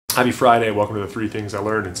Happy Friday, welcome to the 3 things I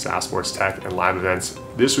learned in Saas Sports Tech and live events.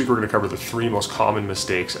 This week we're going to cover the 3 most common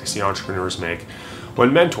mistakes I see entrepreneurs make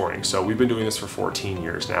when mentoring. So we've been doing this for 14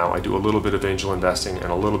 years now. I do a little bit of angel investing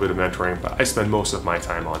and a little bit of mentoring, but I spend most of my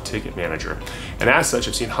time on Ticket Manager. And as such,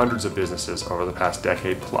 I've seen hundreds of businesses over the past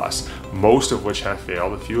decade plus, most of which have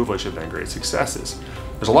failed, a few of which have been great successes.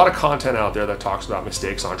 There's a lot of content out there that talks about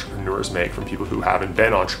mistakes entrepreneurs make from people who haven't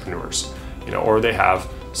been entrepreneurs, or they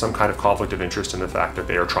have some kind of conflict of interest in the fact that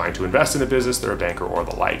they are trying to invest in a business, they're a banker or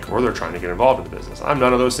the like, or they're trying to get involved in the business. I'm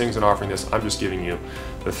none of those things in offering this. I'm just giving you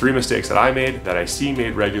the 3 mistakes that I made, that I see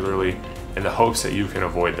made regularly, in the hopes that you can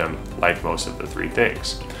avoid them like most of the 3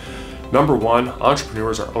 things. Number 1,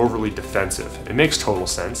 entrepreneurs are overly defensive. It makes total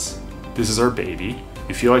sense. This is our baby.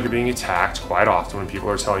 You feel like you're being attacked quite often when people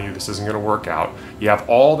are telling you this isn't going to work out. You have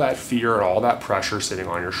all that fear and all that pressure sitting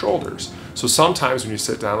on your shoulders. So sometimes when you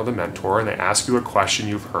sit down with a mentor and they ask you a question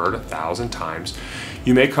you've heard 1,000 times,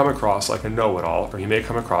 you may come across like a know-it-all, or you may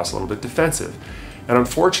come across a little bit defensive. And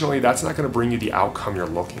unfortunately, that's not going to bring you the outcome you're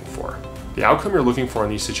looking for. The outcome you're looking for in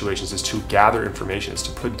these situations is to gather information, is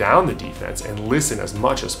to put down the defense and listen as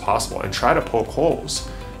much as possible and try to poke holes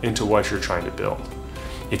into what you're trying to build.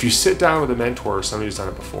 If you sit down with a mentor or somebody who's done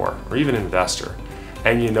it before, or even an investor,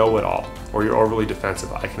 and you know it all, or you're overly defensive,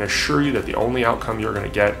 I can assure you that the only outcome you're going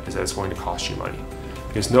to get is that it's going to cost you money,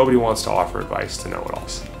 because nobody wants to offer advice to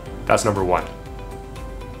know-it-alls. That's number 1.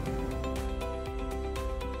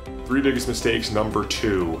 3 biggest mistakes. Number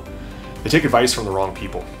 2, they take advice from the wrong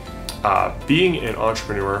people. Being an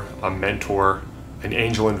entrepreneur, a mentor, an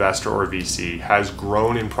angel investor, or a VC has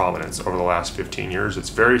grown in prominence over the last 15 years.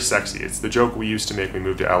 It's very sexy. It's the joke we used to make when we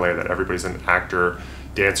moved to LA, that everybody's an actor,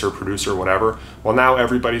 dancer, producer, whatever. Well, now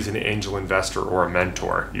everybody's an angel investor or a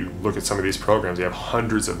mentor. You look at some of these programs, they have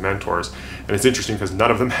hundreds of mentors, and it's interesting because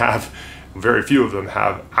none of them have, very few of them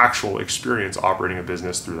have actual experience operating a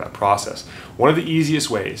business through that process. One of the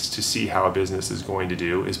easiest ways to see how a business is going to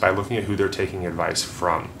do is by looking at who they're taking advice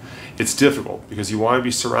from. It's difficult because you want to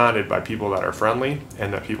be surrounded by people that are friendly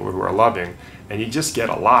and that people who are loving, and you just get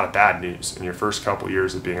a lot of bad news in your first couple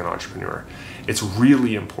years of being an entrepreneur. It's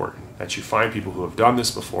really important that you find people who have done this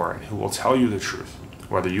before and who will tell you the truth,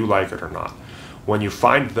 whether you like it or not. When you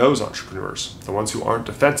find those entrepreneurs, the ones who aren't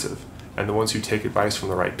defensive and the ones who take advice from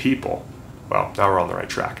the right people, well, now we're on the right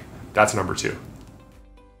track. That's number 2.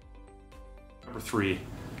 Number 3,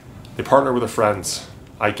 they partner with their friends.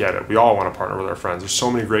 I get it. We all want to partner with our friends. There's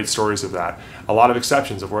so many great stories of that. A lot of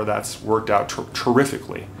exceptions of where that's worked out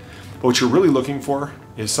terrifically. But what you're really looking for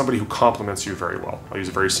is somebody who complements you very well. I'll use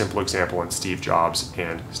a very simple example in Steve Jobs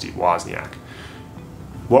and Steve Wozniak.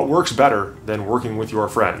 What works better than working with your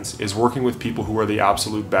friends is working with people who are the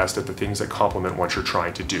absolute best at the things that complement what you're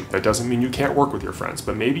trying to do. That doesn't mean you can't work with your friends,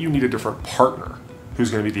 but maybe you need a different partner who's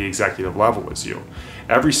going to be the executive level as you.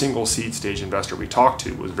 Every single seed stage investor we talked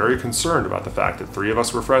to was very concerned about the fact that 3 of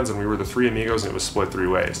us were friends and we were the 3 amigos, and it was split 3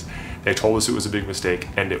 ways. They told us it was a big mistake,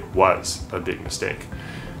 and it was a big mistake.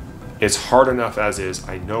 It's hard enough as is.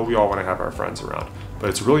 I know we all want to have our friends around, but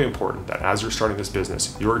it's really important that as you're starting this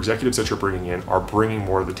business, your executives that you're bringing in are bringing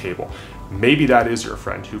more to the table. Maybe that is your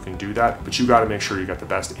friend who can do that, but you got to make sure you got the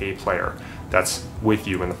best A player that's with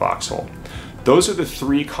you in the foxhole. Those are the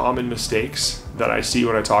 3 common mistakes that I see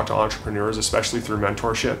when I talk to entrepreneurs, especially through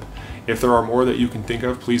mentorship. If there are more that you can think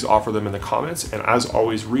of, please offer them in the comments. And as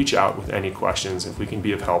always, reach out with any questions. If we can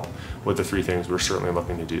be of help with the 3 things, we're certainly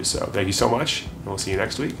looking to do so. Thank you so much, and we'll see you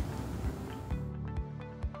next week.